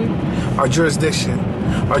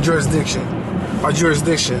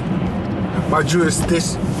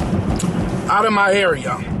 out of my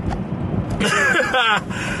area.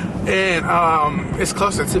 And it's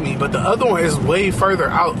closer to me, but the other one is way further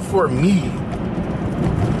out for me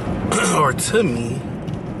or to me.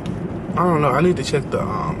 I don't know. I need to check the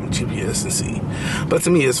GPS and see, but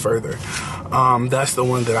to me it's further. That's the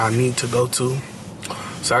one that I need to go to,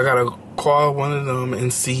 so I gotta call one of them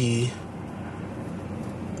and see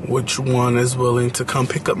which one is willing to come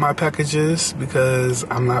pick up my packages, because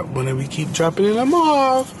I'm not gonna keep dropping them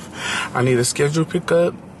off. I need a scheduled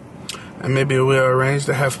pickup. And maybe we'll arrange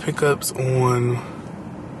to have pickups on,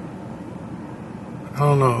 I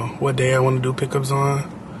don't know what day I want to do pickups on.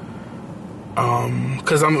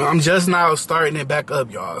 Cause I'm just now starting it back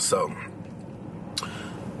up, y'all. So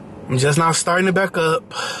I'm just now starting it back up.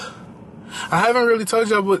 I haven't really told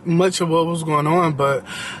y'all much of what was going on, but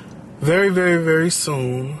very, very, very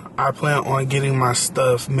soon I plan on getting my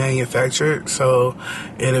stuff manufactured. So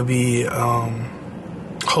it'll be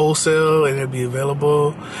wholesale and it'll be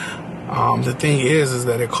available. The thing is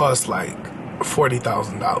that it costs like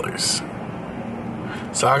 $40,000.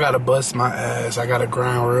 So I gotta bust my ass. I gotta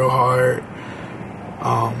grind real hard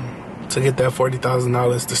to get that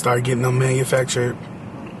 $40,000 to start getting them manufactured.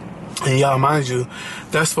 And y'all, mind you,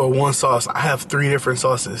 that's for one sauce. I have 3 different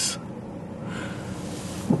sauces.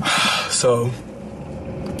 So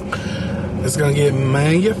it's gonna get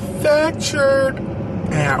manufactured,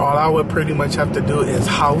 and all I would pretty much have to do is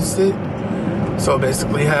house it. So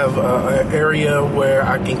basically have an area where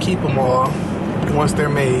I can keep them all once they're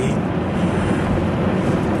made,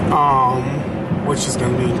 which is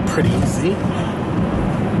going to be pretty easy.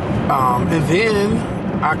 And then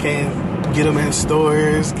I can get them in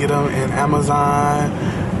stores, get them in Amazon,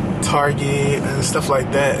 Target, and stuff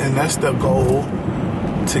like that. And that's the goal,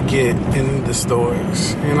 to get in the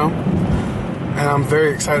stores, you know? And I'm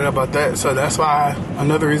very excited about that. So that's why,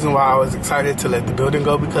 another reason why I was excited to let the building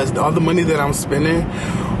go, because all the money that I'm spending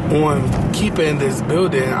on keeping this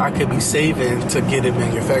building, I could be saving to get it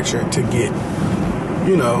manufactured, to get,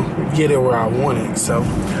 you know, get it where I want it. So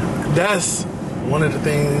that's one of the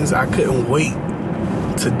things I couldn't wait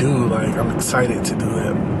to do. Like, I'm excited to do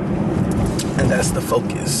it. And that's the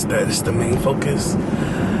focus. That is the main focus.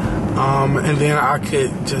 And then I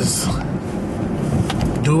could just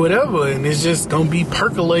do whatever, and it's just gonna be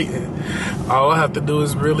percolating. All I have to do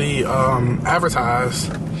is really advertise.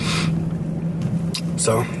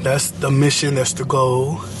 So that's the mission, that's the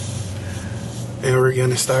goal. And we're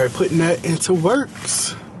gonna start putting that into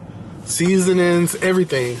works. Seasonings,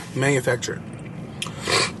 everything manufactured.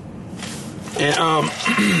 And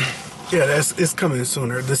yeah, it's coming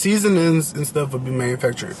sooner. The seasonings and stuff will be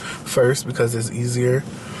manufactured first because it's easier.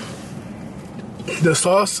 The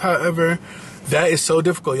sauce, however, that is so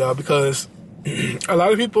difficult, y'all, because a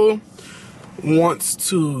lot of people wants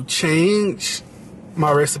to change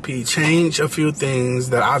my recipe, change a few things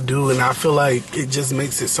that I do, and I feel like it just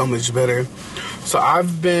makes it so much better. So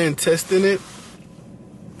I've been testing it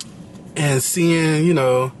and seeing, you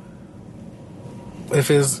know, if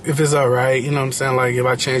it's all right, you know what I'm saying, like if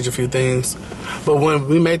I change a few things. But when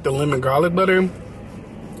we made the lemon garlic butter,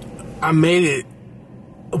 I made it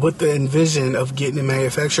with the envision of getting it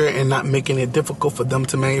manufactured and not making it difficult for them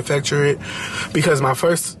to manufacture it, because my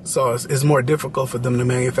first sauce is more difficult for them to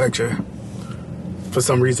manufacture for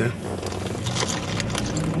some reason.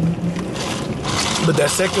 But that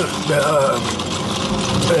second,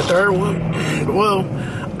 that third one, well,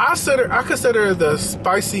 I consider the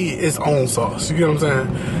spicy its own sauce. You get what I'm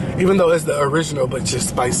saying? Even though it's the original, but just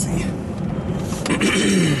spicy.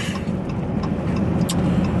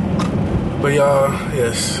 But y'all,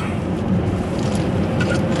 yes.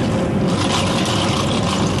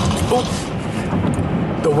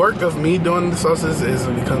 Ooh. The work of me doing the sauces is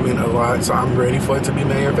becoming a lot, so I'm ready for it to be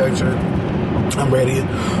manufactured. I'm ready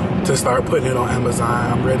to start putting it on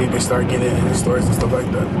Amazon. I'm ready to start getting it in the stores and stuff like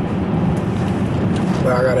that.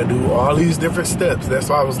 But I gotta do all these different steps. That's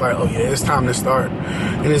why I was like, oh yeah, it's time to start.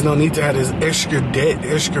 And there's no need to have this extra debt,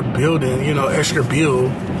 extra building, you know, extra bill,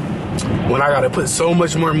 when I gotta put so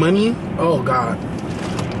much more money. Oh God.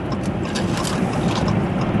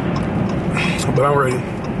 But I'm ready.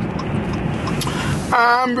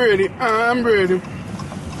 I'm ready. I'm ready.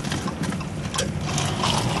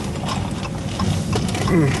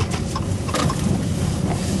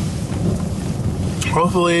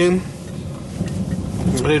 Hopefully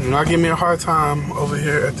they do not give me a hard time over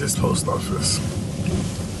here at this post office.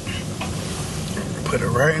 Put it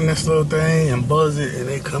right in this little thing and buzz it, and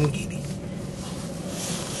they come get it.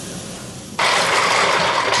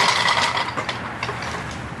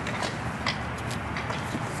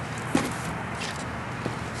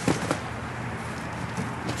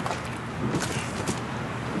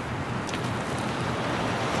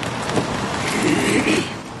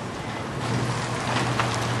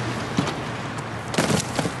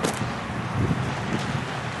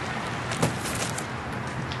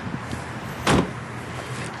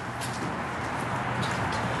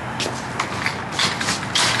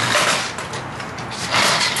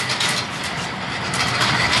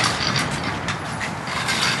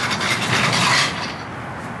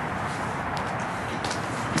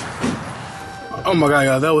 Oh my God,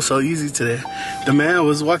 y'all, that was so easy today. The man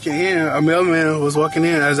was walking in, a mailman was walking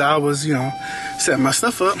in as I was, you know, setting my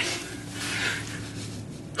stuff up.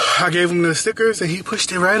 I gave him the stickers and he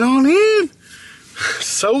pushed it right on in.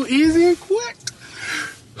 So easy and quick.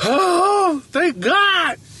 Oh, thank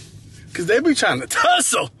God. Because they be trying to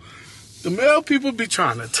tussle. The mail people be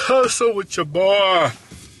trying to tussle with your boy.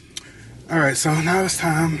 All right, so now it's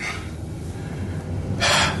time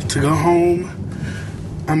to go home.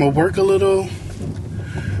 I'm going to work a little.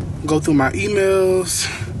 Go through my emails.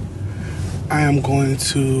 I am going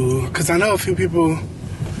to, because I know a few people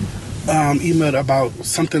emailed about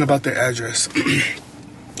something about their address.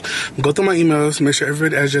 Go through my emails, make sure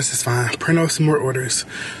everybody's address is fine. Print off some more orders.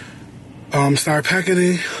 Start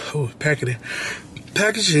packaging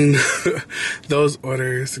those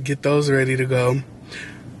orders. Get those ready to go.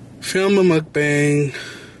 Film a mukbang.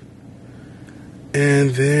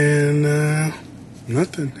 And then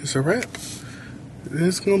nothing. It's a wrap.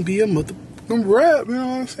 It's gonna be a motherfucking wrap, you know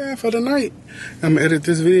what I'm saying, for the night. I'm gonna edit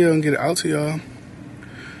this video and get it out to y'all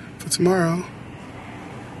for tomorrow.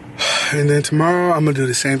 And then tomorrow, I'm going to do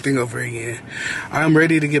the same thing over again. I'm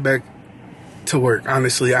ready to get back to work.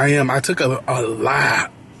 Honestly, I am. I took a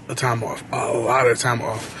lot of time off. A lot of time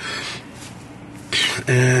off.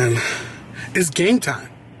 And it's game time.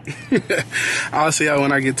 I'll see y'all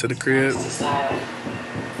when I get to the crib. So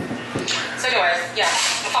anyways, yeah,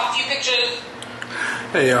 I'll pop a few pictures.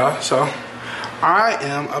 Hey y'all, so I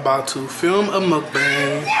am about to film a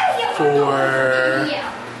mukbang for...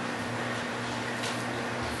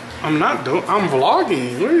 I'm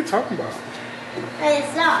vlogging. What are you talking about?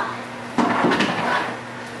 It's not.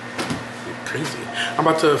 Crazy. I'm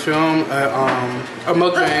about to film a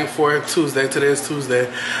mukbang for Tuesday. Today is Tuesday.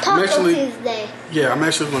 Tuesday. Yeah, I'm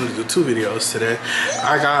actually going to do 2 videos today.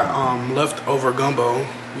 I got leftover gumbo.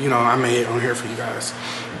 You know, I made it on here for you guys.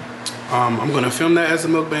 I'm going to film that as a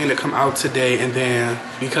mukbang to come out today. And then,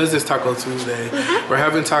 because it's Taco Tuesday, we're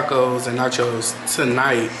having tacos and nachos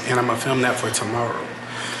tonight. And I'm going to film that for tomorrow.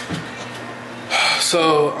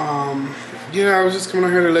 So, yeah, I was just coming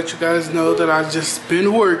on here to let you guys know that I've just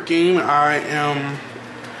been working. I am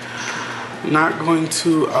not going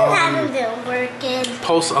to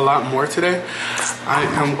post a lot more today. I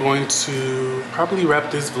am going to probably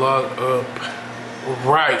wrap this vlog up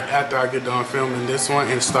right after I get done filming this one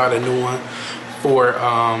and start a new one for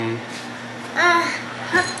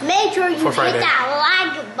make sure you hit Friday.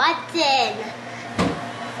 that like button.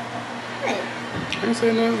 I didn't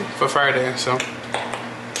say nothing. For Friday, so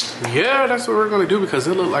yeah, that's what we're gonna do because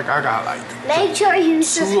it looked like I got like make sure you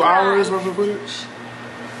 2 hours worth of footage.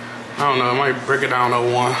 I don't know, I might break it down to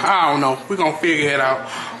 1. I don't know, we're gonna figure it out.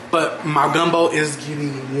 But my gumbo is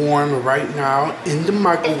getting warm right now in the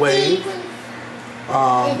microwave.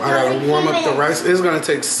 I gotta warm up the rice. It's gonna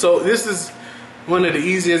take this is one of the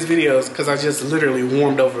easiest videos because I just literally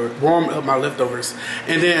warmed up my leftovers.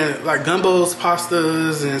 And then like gumbos,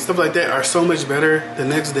 pastas, and stuff like that are so much better the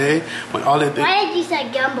next day when all that. Why did you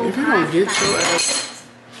say gumbo? If you don't get your ass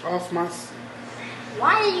off my.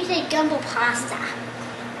 Why did you say gumbo pasta?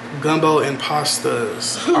 Gumbo and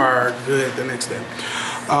pastas are good the next day.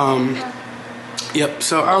 Yep.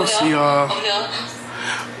 So I'll see y'all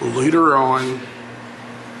later on.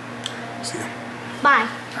 See ya. Bye.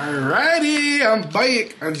 Alrighty, I'm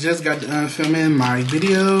back. I just got done filming my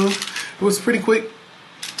video. It was pretty quick.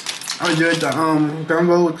 I did the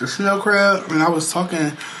gumbo with the snow crab, and I was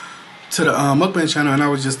talking to the mukbang channel, and I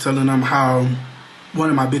was just telling them how one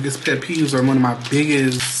of my biggest pet peeves, or one of my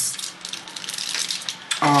biggest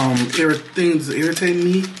things that irritate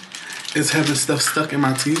me, is having stuff stuck in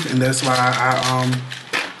my teeth, and that's why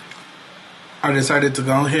I decided to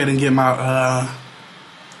go ahead and get my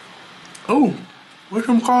what's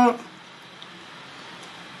them called?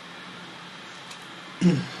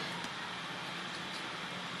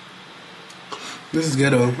 This is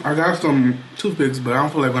ghetto. I got some toothpicks, but I don't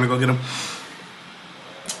feel like when I go get them.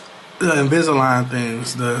 The Invisalign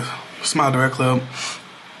things, the Smile Direct Club.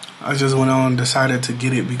 I just went on and decided to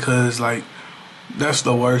get it because, like, that's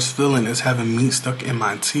the worst feeling is having meat stuck in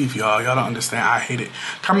my teeth, y'all. Y'all don't understand. I hate it.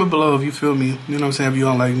 Comment below if you feel me. You know what I'm saying? If you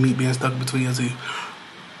don't like meat being stuck between your teeth.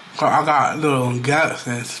 I got little gaps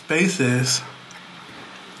and spaces.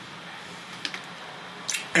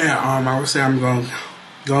 And I would say I'm going to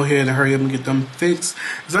go ahead and hurry up and get them fixed.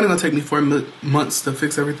 It's only going to take me 4 months to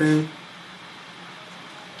fix everything.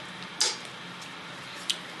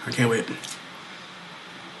 I can't wait.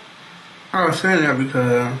 I was saying that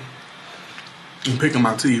because I'm picking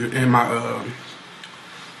my teeth and my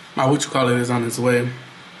what you call it is on its way.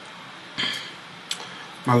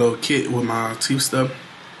 My little kit with my teeth stuff.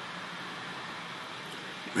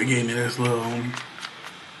 They gave me this little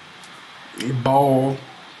ball,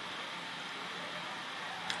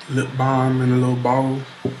 lip balm in a little ball.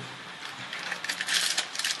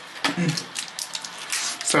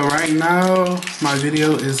 So right now, my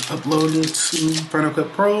video is uploading to Final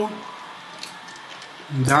Cut Pro.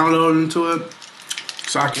 I'm downloading to it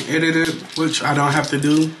so I can edit it, which I don't have to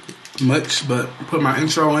do much, but put my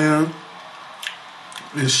intro in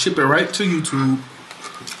and ship it right to YouTube.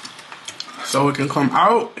 So it can come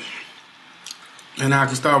out, and I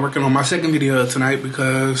can start working on my second video tonight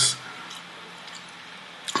because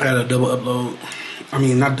I had a double upload. I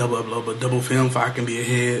mean, not double upload, but double film so I can be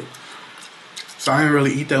ahead. So I didn't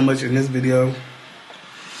really eat that much in this video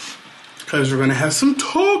because we're gonna have some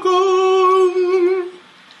tacos.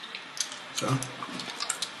 So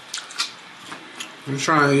I'm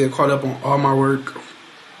trying to get caught up on all my work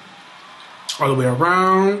all the way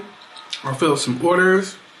around. I filled some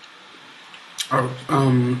orders. I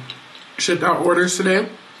shipped out orders today.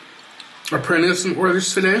 I printed some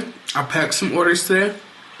orders today. I packed some orders today.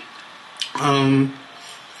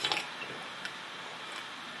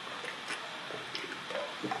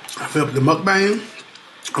 I filmed the mukbang.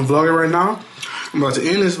 I'm vlogging right now. I'm about to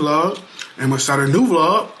end this vlog. And I'm gonna start a new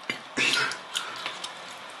vlog.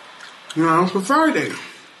 You know, for Friday.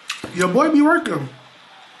 Your boy be working.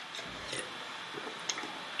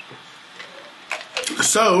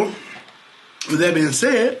 So, with that being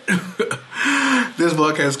said, this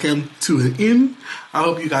vlogcast came to an end. I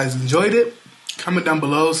hope you guys enjoyed it. Comment down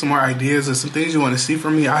below some more ideas or some things you want to see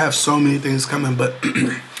from me. I have so many things coming, but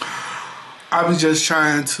I was just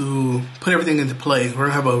trying to put everything into play. We're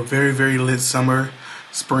gonna have a very, very lit summer,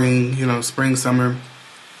 spring, you know, spring, summer.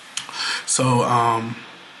 So,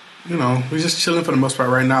 you know, we're just chilling for the most part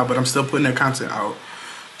right now, but I'm still putting that content out.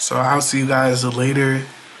 So I'll see you guys later.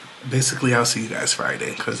 Basically, I'll see you guys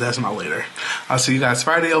Friday, because that's my later. I'll see you guys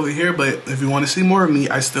Friday over here, but if you want to see more of me,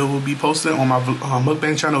 I still will be posting on my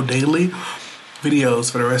mukbang channel daily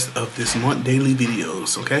videos for the rest of this month. Daily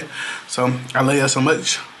videos, okay? So, I love y'all so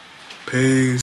much. Peace.